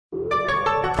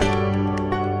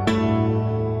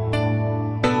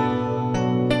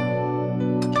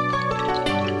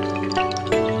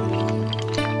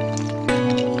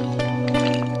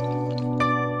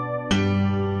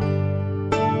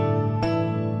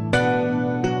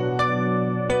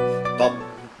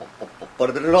I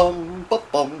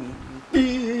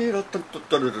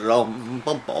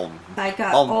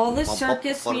got all the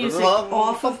circus music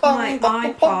off of my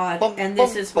iPod, and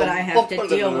this is what I have to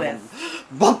deal with.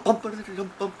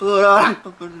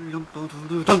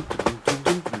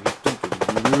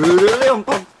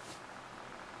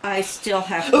 I still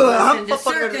have to listen to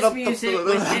circus music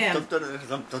with him.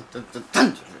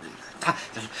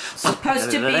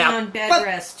 Supposed to be on bed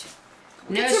rest.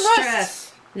 No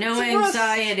stress. No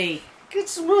anxiety.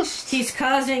 He's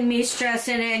causing me stress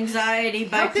and anxiety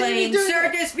by playing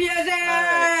circus music!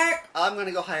 Right. I'm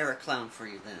gonna go hire a clown for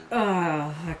you then.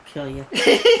 Oh, I'll kill you.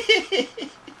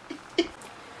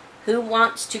 Who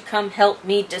wants to come help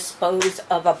me dispose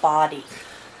of a body?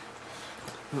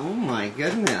 Oh my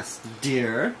goodness,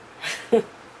 dear. I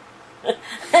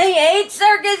hate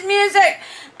circus music!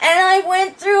 And I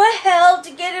went through hell to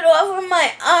get it off of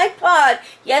my iPod.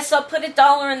 Yes, I'll put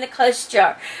 $1 in the cuss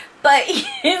jar. But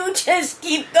you just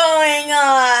keep going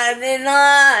on and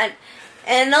on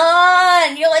and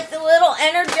on. You're like the little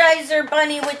Energizer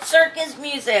bunny with circus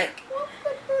music.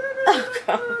 Oh,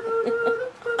 God.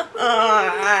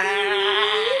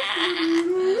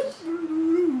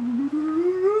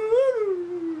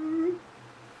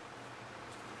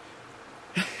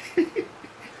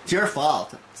 It's your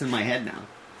fault. It's in my head now.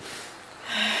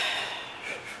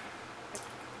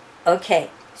 Okay,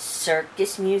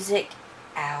 circus music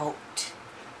out.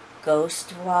 Ghost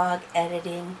vlog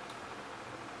editing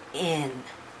in.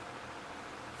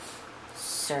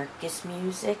 Circus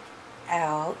music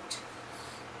out.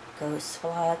 Ghost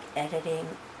vlog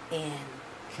editing in.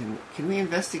 Can we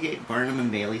investigate Barnum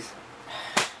and Bailey's?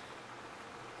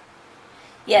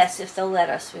 Yes, if they'll let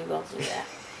us, we will do that.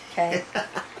 Okay?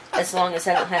 As long as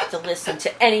I don't have to listen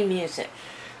to any music.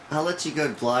 I'll let you go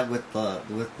vlog with the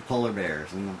polar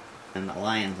bears and the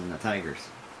lions and the tigers.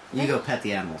 You go pet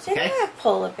the animals, okay? They don't have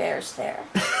polar bears there.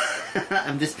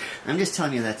 I'm just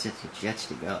telling you that's just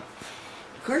to go.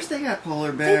 Of course they got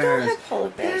polar bears. They don't have polar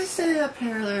bears. Yes, they have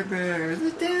polar bears.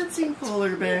 The dancing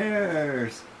polar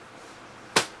bears.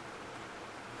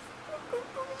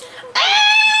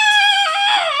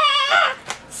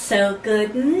 So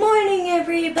good morning,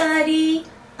 everybody.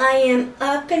 I am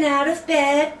up and out of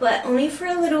bed, but only for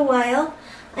a little while.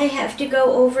 I have to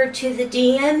go over to the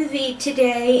DMV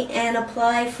today and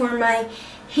apply for my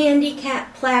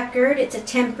handicap placard. It's a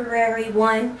temporary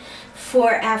one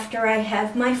for after I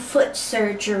have my foot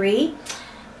surgery.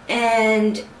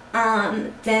 And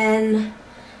then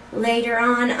later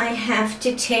on I have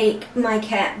to take my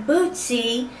cat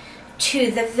Bootsy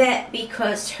to the vet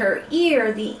because her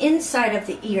ear, the inside of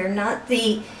the ear, not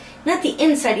the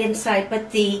inside,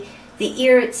 but the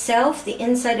ear itself, the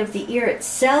inside of the ear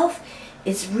itself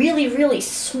is really, really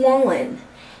swollen.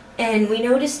 And we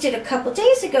noticed it a couple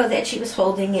days ago that she was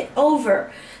holding it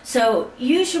over. So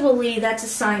usually that's a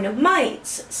sign of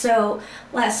mites. So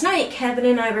last night Kevin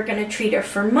and I were going to treat her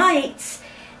for mites.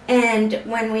 And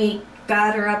when we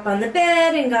got her up on the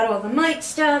bed and got all the mite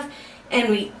stuff and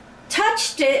we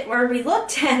touched it or we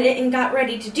looked at it and got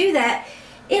ready to do that,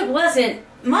 it wasn't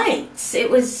mites. It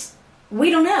was,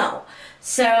 we don't know.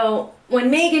 So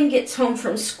when Megan gets home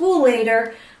from school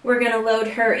later, we're going to load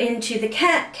her into the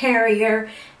cat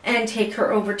carrier and take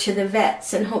her over to the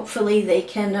vets, and hopefully they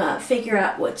can figure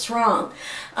out what's wrong.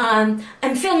 I'm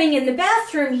filming in the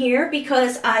bathroom here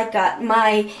because I got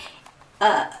my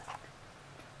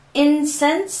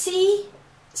Scentsy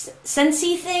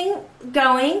thing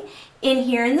going in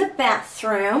here in the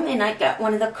bathroom, and I got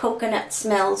one of the coconut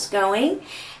smells going,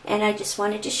 and I just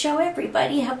wanted to show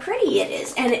everybody how pretty it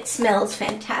is, and it smells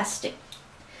fantastic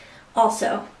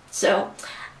also. So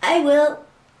I will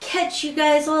catch you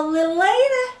guys a little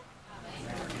later.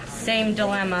 Same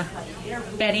dilemma.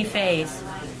 Betty Faye's.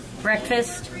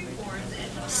 Breakfast.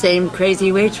 Same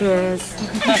crazy waitress.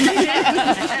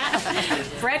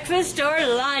 Breakfast or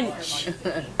lunch?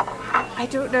 I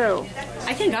don't know.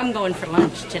 I think I'm going for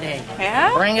lunch today.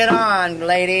 Yeah? Bring it on,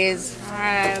 ladies. All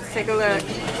right, let's take a look.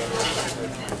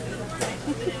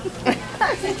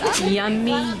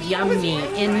 Yummy, yummy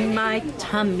in my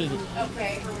tummy.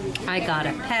 I got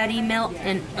a patty melt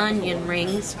and onion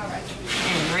rings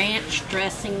and ranch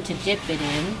dressing to dip it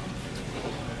in.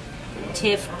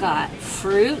 Tiff got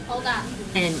fruit,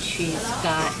 and she's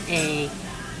got a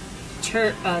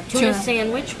tuna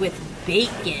sandwich with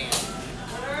bacon.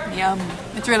 Yum.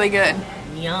 It's really good.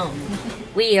 Yum.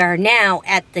 We are now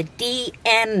at the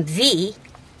DMV,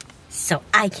 so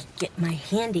I can get my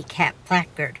handicap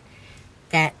placard.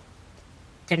 That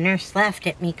the nurse laughed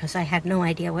at me because I had no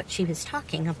idea what she was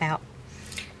talking about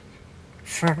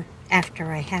for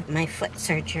after I had my foot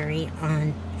surgery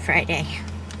on Friday.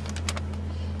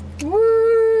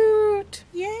 Woot!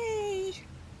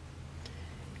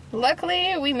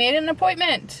 Luckily, we made an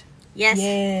appointment. Yes.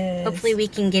 Yes. Hopefully we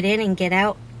can get in and get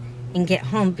out and get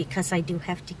home, because I do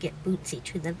have to get Bootsy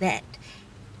to the vet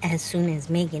as soon as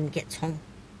Megan gets home.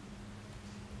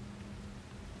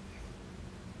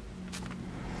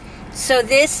 So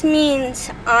this means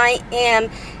I am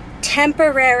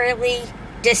temporarily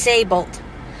disabled.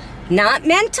 Not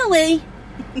mentally,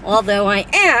 although I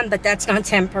am, but that's not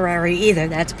temporary either.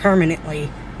 That's permanently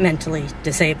mentally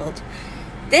disabled.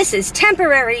 This is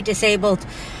temporary disabled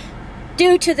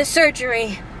due to the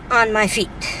surgery on my feet.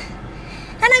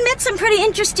 And I met some pretty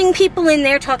interesting people in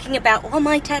there talking about all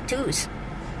my tattoos.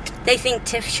 They think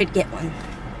Tiff should get one.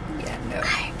 Yeah, no.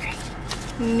 I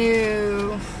agree.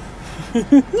 No.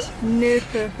 No.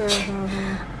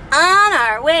 On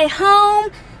our way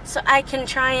home, so I can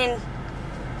try and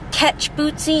catch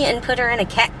Bootsy and put her in a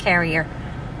cat carrier.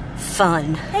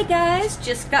 Fun. Hey guys,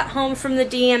 just got home from the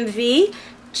DMV.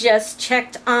 Just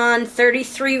checked on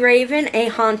 33 Raven, a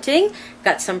haunting.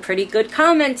 Got some pretty good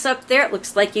comments up there. It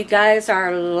looks like you guys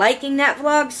are liking that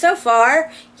vlog so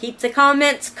far. Keep the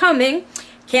comments coming.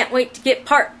 Can't wait to get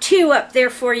part 2 up there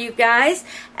for you guys.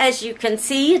 As you can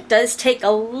see, it does take a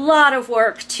lot of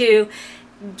work to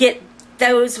get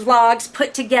those vlogs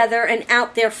put together and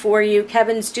out there for you.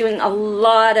 Kevin's doing a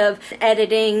lot of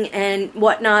editing and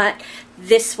whatnot.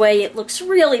 This way it looks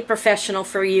really professional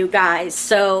for you guys.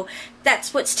 So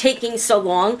that's what's taking so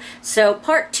long. So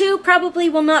part 2 probably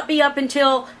will not be up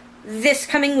until this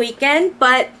coming weekend,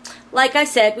 but like I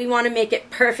said, we want to make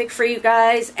it perfect for you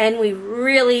guys, and we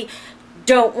really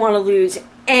don't want to lose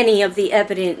any of the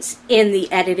evidence in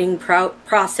the editing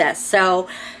process. So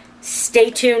stay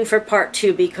tuned for part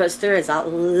 2, because there is a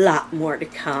lot more to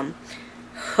come.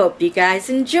 Hope you guys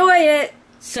enjoy it.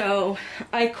 So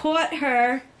I caught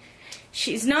her.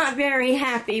 She's not very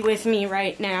happy with me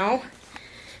right now.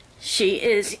 She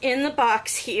is in the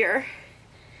box here.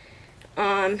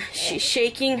 She's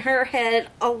shaking her head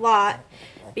a lot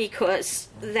because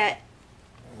that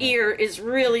ear is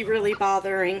really, really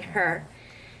bothering her.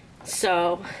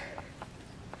 So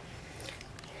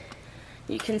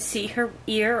you can see her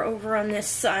ear over on this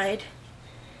side.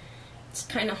 It's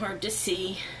kind of hard to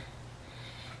see.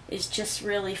 It's just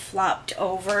really flopped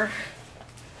over.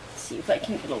 Let's see if I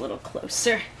can get a little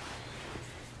closer.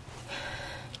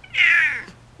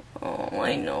 Oh,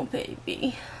 I know,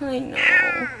 baby. I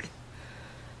know.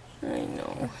 I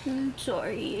know. I'm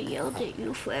sorry I yelled at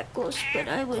you, Freckles, but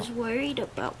I was worried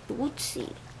about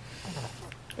Bootsy.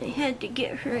 I had to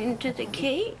get her into the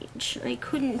cage. I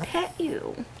couldn't pet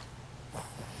you.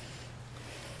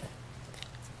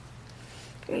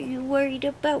 Are you worried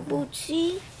about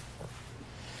Bootsy?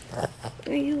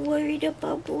 Are you worried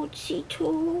about Bootsy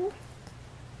too?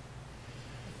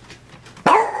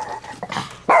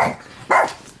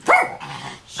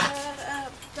 Shut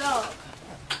up, dog.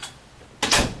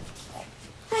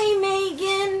 Hey,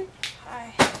 Megan.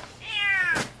 Hi.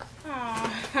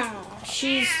 Oh,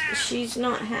 she's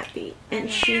not happy,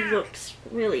 and she looks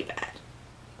really bad.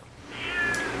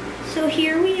 So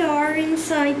here we are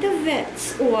inside the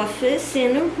vet's office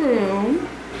in a room.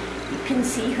 You can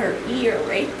see her ear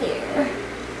right there.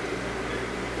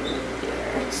 Right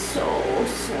there. It's so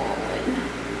swollen.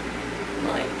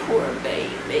 My poor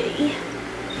baby.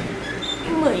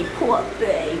 My poor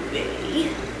baby.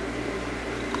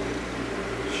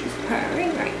 She's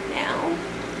purring right now.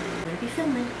 I'm gonna be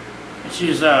filming.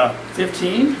 She's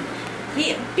 15?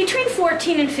 Yeah, between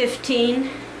 14 and 15.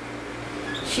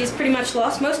 She's pretty much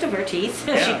lost most of her teeth.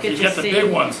 Yeah, as you could she's got just the see.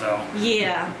 big ones though.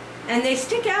 Yeah, and they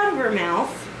stick out of her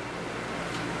mouth.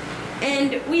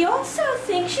 And we also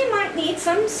think she might need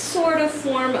some sort of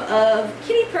form of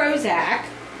kitty Prozac,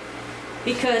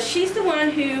 because she's the one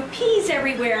who pees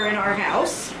everywhere in our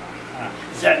house.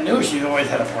 Is that new? She's always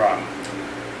had a problem.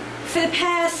 For the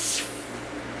past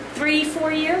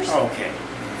 3-4 years. Okay.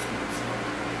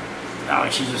 Not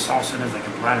like she just all of a sudden has like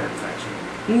a bladder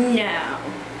infection. No.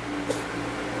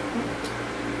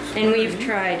 And we've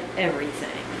tried everything.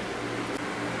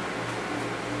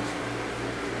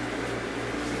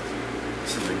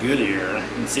 This is a good ear.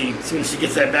 And see, as soon as she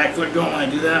gets that back foot going when I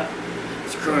do that,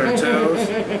 it's curling her toes.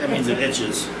 That means it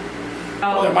itches.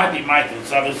 Well, there might be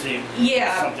mites. Obviously,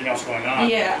 something else going on.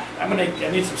 Yeah. I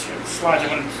need some slides. I'm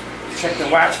gonna check the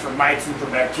wax for mites and for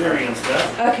bacteria and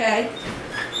stuff. Okay.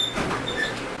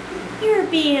 You're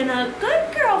being a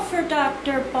good girl for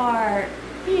Dr. Bart.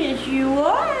 Yes, you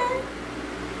are.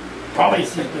 Probably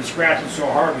she's been scratching so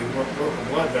hard we broke a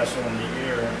blood vessel in the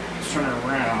ear. Let's turn her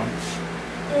around.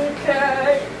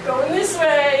 Okay, going this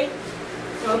way.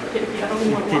 Oh, baby, I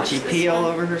don't want to Did watch she this pee all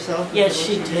one. over herself? Yes,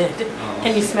 she did. Oh.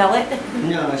 Can you smell it?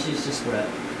 No, she's just wet.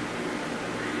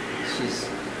 She's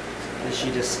Is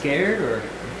she just scared or?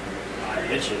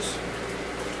 Itches.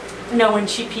 No, when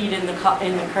she peed in the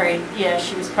crate. Yeah,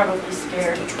 she was probably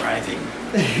scared. The driving.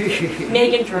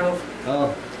 Megan drove.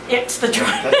 Oh. It's the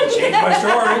driving. Doesn't change my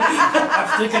story. I'm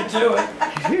sticking to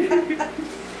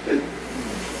it.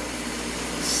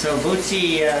 So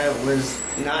Bootsy was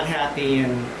not happy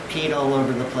and peed all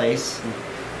over the place.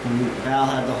 And Val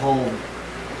had to hold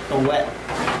a wet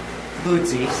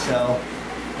Bootsy, so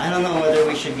I don't know whether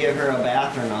we should give her a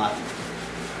bath or not.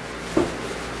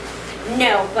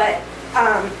 No, but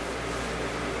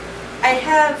I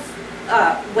have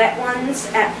wet ones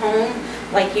at home,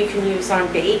 like you can use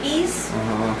on babies,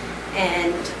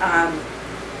 and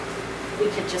we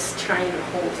could just try and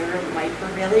hold her and wipe her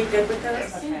really good with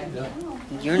those. Okay.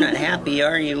 You're not happy,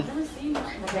 are you?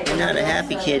 You're not a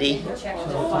happy kitty.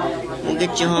 We'll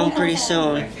get you home pretty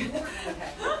soon.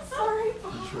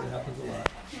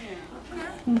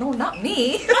 No, not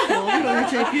me. Well, we're gonna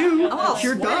take you. It's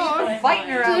your dog.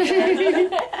 Fighting her out there.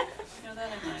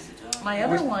 My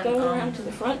other one. Go around to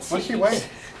the front. What's she weigh?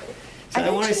 So I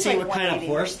want to see what kind of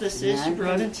horse this is you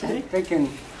brought in today. I'm thinking,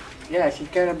 yeah, she's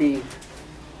gotta be.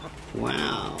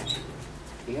 Wow.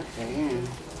 Yep, yeah.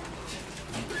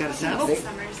 Got a saddle?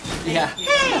 Yeah.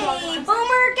 Hey,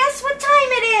 Boomer, guess what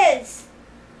time it is?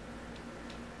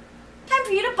 Time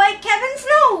for you to bite Kevin's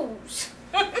nose.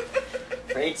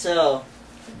 Afraid so.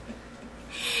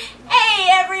 Hey,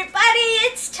 everybody,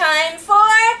 it's time for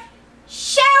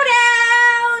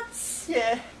shout-outs.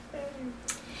 Yeah.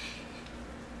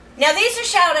 Now, these are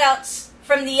shout-outs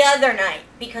from the other night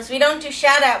because we don't do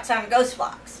shout-outs on Ghost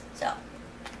Vlogs, so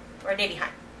we're a day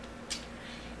behind.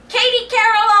 Katie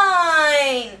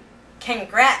Caroline!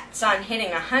 Congrats on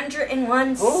hitting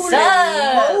 101 Holy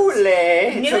subs!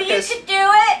 moly! Knew you could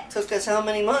do it! Took us how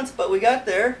many months, but we got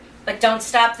there. But don't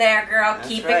stop there, girl. That's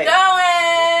Keep right. it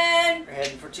going! We're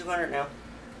heading for 200 now.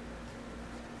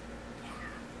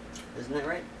 Isn't that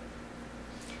right?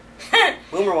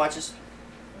 Boomer watches.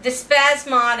 The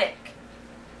Spasmodic.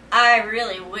 I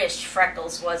really wish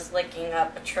Freckles was licking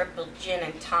up a triple gin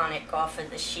and tonic off of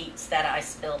the sheets that I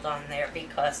spilled on there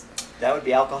because, That would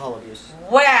be alcohol abuse.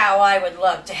 wow, I would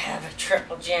love to have a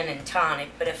triple gin and tonic.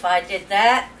 But if I did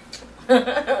that,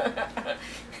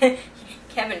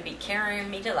 Kevin would be carrying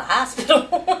me to the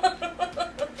hospital.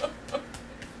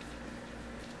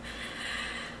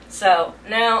 So,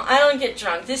 now, I don't get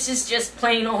drunk. This is just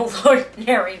plain old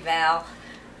ordinary Val.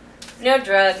 No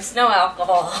drugs, no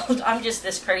alcohol. I'm just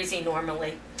this crazy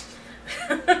normally.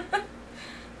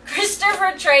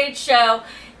 Christopher Trade Show,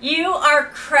 you are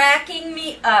cracking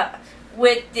me up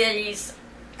with these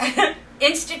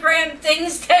Instagram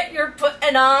things that you're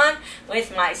putting on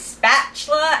with my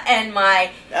spatula and my...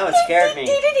 That one scared me.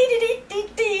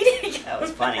 That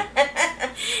was funny.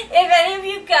 If any of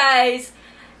you guys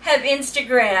have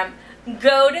Instagram,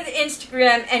 go to the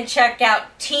Instagram and check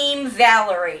out Team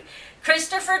Valerie.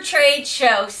 Christopher Trade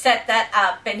Show set that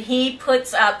up, and he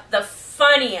puts up the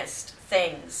funniest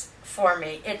things for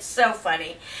me. It's so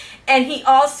funny. And he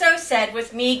also said,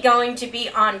 with me going to be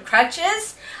on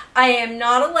crutches, I am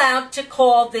not allowed to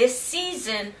call this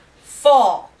season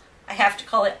fall. I have to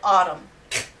call it autumn.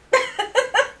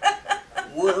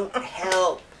 Won't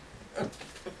help.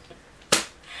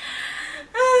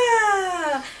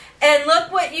 And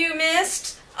look what you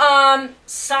missed.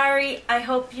 Sorry, I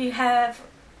hope you have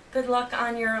good luck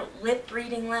on your lip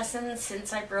reading lessons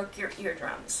since I broke your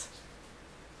eardrums.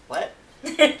 What?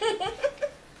 And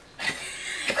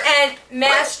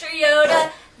Master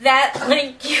Yoda, that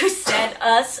link you sent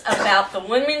us about the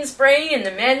women's brain and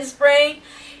the men's brain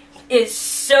is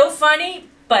so funny,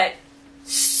 but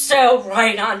so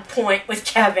right on point with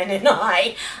Kevin and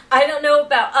I. I don't know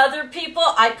about other people.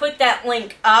 I put that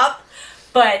link up,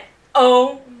 but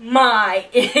oh my,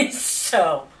 it is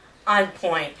so on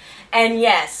point. And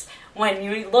yes, when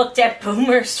you looked at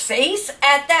Boomer's face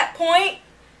at that point,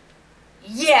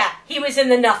 yeah, he was in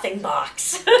the nothing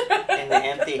box. In the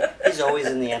empty. He's always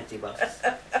in the empty box.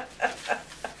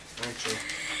 Aren't you?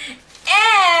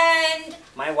 And...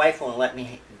 My wife won't let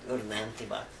me go to the empty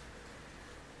box.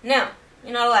 no,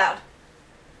 you're not allowed.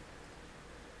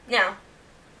 No.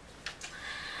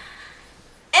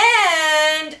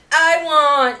 And I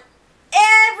want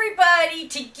everybody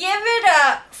to give it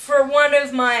up for one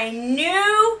of my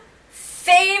new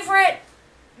favorite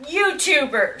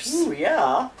YouTubers. Ooh,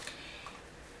 yeah.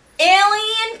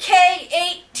 Alien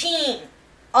K18,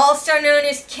 also known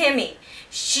as Kimmy.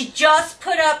 She just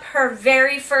put up her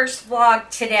very first vlog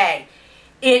today.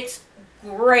 It's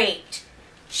great.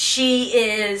 She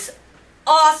is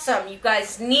awesome. You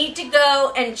guys need to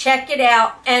go and check it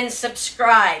out and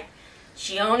subscribe.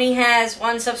 She only has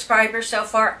 1 subscriber so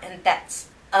far, and that's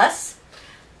us,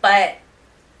 but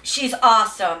she's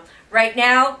awesome. Right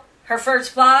now, her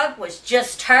first vlog was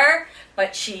just her,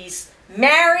 but she's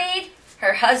married.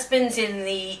 Her husband's in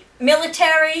the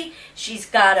military. She's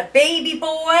got a baby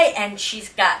boy, and she's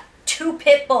got 2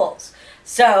 pit bulls.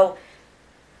 So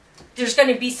there's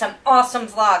going to be some awesome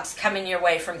vlogs coming your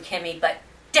way from Kimmy, but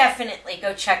definitely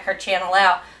go check her channel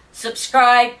out.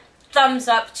 Subscribe, thumbs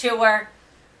up to her.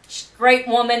 She's a great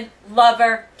woman, love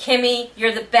her. Kimmy,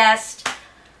 you're the best.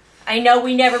 I know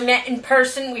we never met in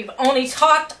person. We've only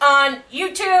talked on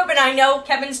YouTube, and I know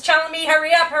Kevin's telling me,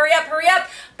 hurry up, hurry up, hurry up.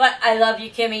 But I love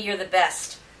you, Kimmy. You're the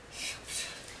best.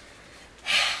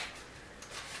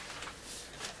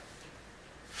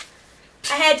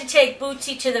 I had to take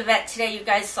Bootsy to the vet today. You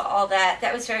guys saw all that.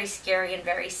 That was very scary and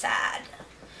very sad.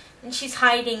 And she's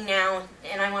hiding now,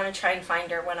 and I want to try and find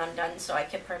her when I'm done so I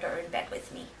can put her in bed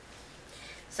with me.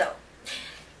 So,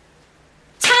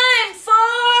 time for...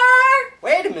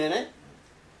 Wait a minute.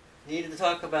 You needed to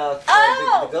talk about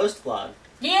the ghost vlog.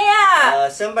 Yeah.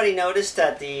 Somebody noticed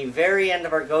at the very end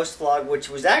of our ghost vlog, which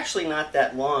was actually not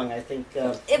that long, I think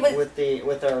it was...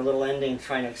 with our little ending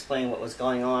trying to explain what was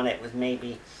going on, it was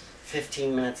maybe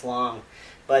 15 minutes long.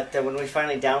 But when we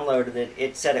finally downloaded it,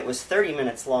 it said it was 30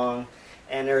 minutes long,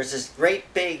 and there was this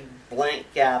great big blank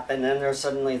gap, and then there's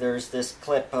this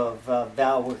clip of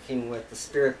Val working with the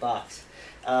spirit box.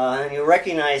 And you'll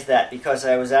recognize that because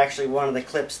I was actually one of the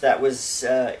clips that was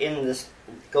in this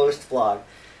ghost vlog.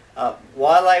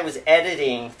 While I was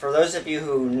editing, for those of you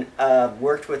who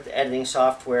worked with the editing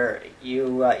software,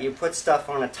 you put stuff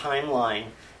on a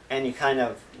timeline and you kind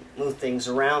of move things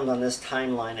around on this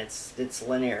timeline. It's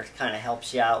linear, it kind of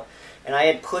helps you out. And I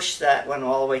had pushed that one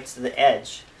all the way to the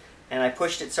edge, and I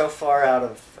pushed it so far out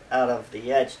of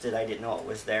the edge that I didn't know it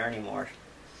was there anymore.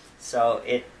 So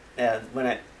it when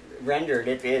it rendered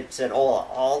it said,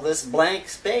 all this blank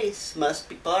space must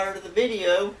be part of the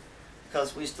video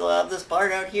because we still have this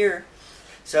part out here.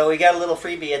 So we got a little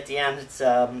freebie at the end.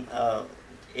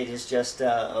 It is just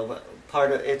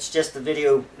it's just the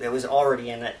video that was already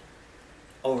in it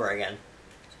over again.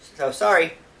 So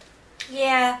sorry.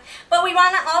 Yeah, but we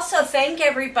want to also thank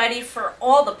everybody for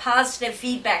all the positive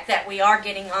feedback that we are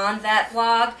getting on that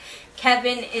vlog.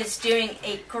 Kevin is doing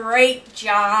a great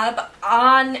job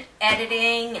on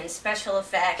editing and special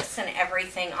effects and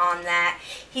everything on that.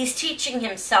 He's teaching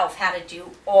himself how to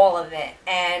do all of it,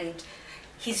 and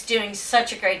he's doing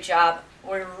such a great job.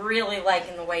 We're really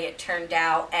liking the way it turned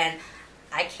out, and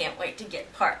I can't wait to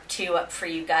get part 2 up for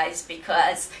you guys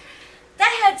because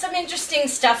that had some interesting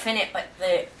stuff in it, but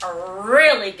the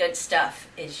really good stuff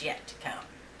is yet to come.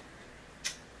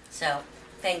 So,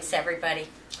 thanks everybody.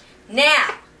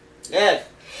 Now, yes.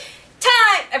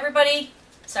 Time, everybody.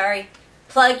 Sorry.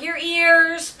 Plug your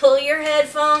ears, pull your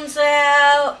headphones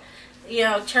out, you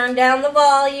know, turn down the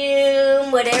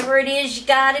volume, whatever it is you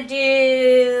gotta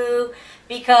do,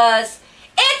 because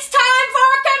it's time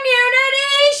for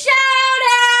community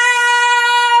shout-outs!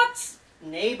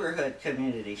 Neighborhood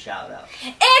community shout-out.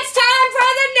 It's time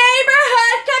for the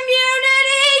neighborhood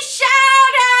community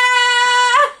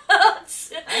shout-outs!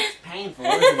 That's painful,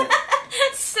 isn't it?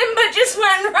 Simba just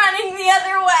went running the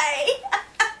other way.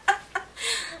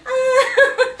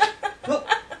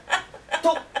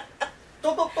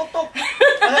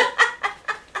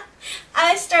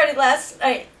 I started last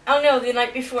night. Oh no, the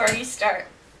night before you start.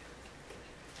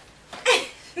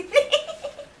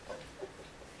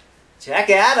 Jack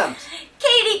Adams.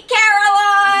 Katie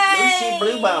Caroline. Lucy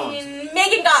Bluebones.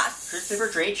 Megan Goss. Christopher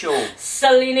Drachel.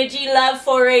 Selena G. Love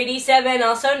 487,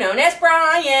 also known as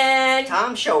Brian.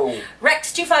 Tom Show.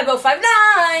 Rex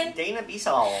 25059. Dana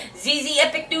Bisol. ZZ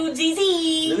Epic Dude ZZ.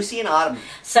 Lucy and Autumn.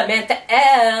 Samantha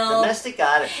L. Domestic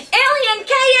Goddess. Alien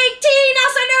K18,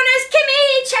 also known as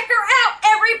Kimmy. Check her out,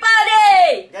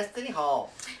 everybody. Destiny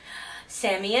Hall.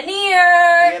 Sammy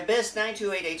Anir. The Abyss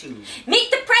 92882.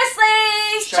 Meet the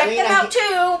Presleys. Check them out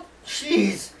too.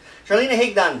 Jeez. Charlena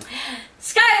Higdon.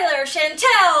 Skylar,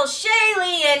 Chantel,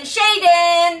 Shaylee, and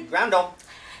Shaden. Groundo.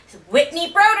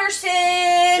 Whitney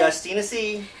Broderson. Justina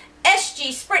C.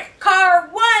 SG Sprint Car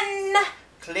 1.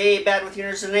 Clay Bad with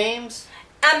Units and Names.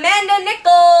 Amanda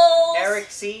Nichols. Eric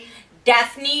C.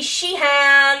 Daphne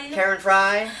Sheehan. Karen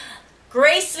Fry.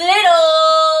 Grace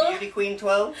Little. Beauty Queen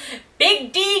 12.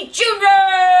 Big D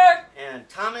Jr. And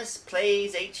Thomas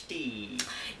Plays HD.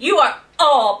 You are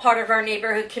all part of our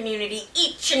neighborhood community,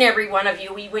 each and every one of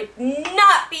you. We would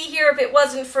not be here if it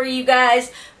wasn't for you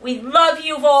guys. We love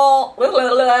you all. Blah, blah,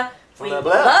 blah. We Blah,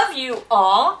 blah. love you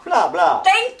all. Blah, blah.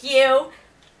 Thank you.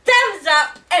 Thumbs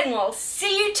up, and we'll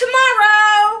see you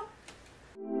tomorrow.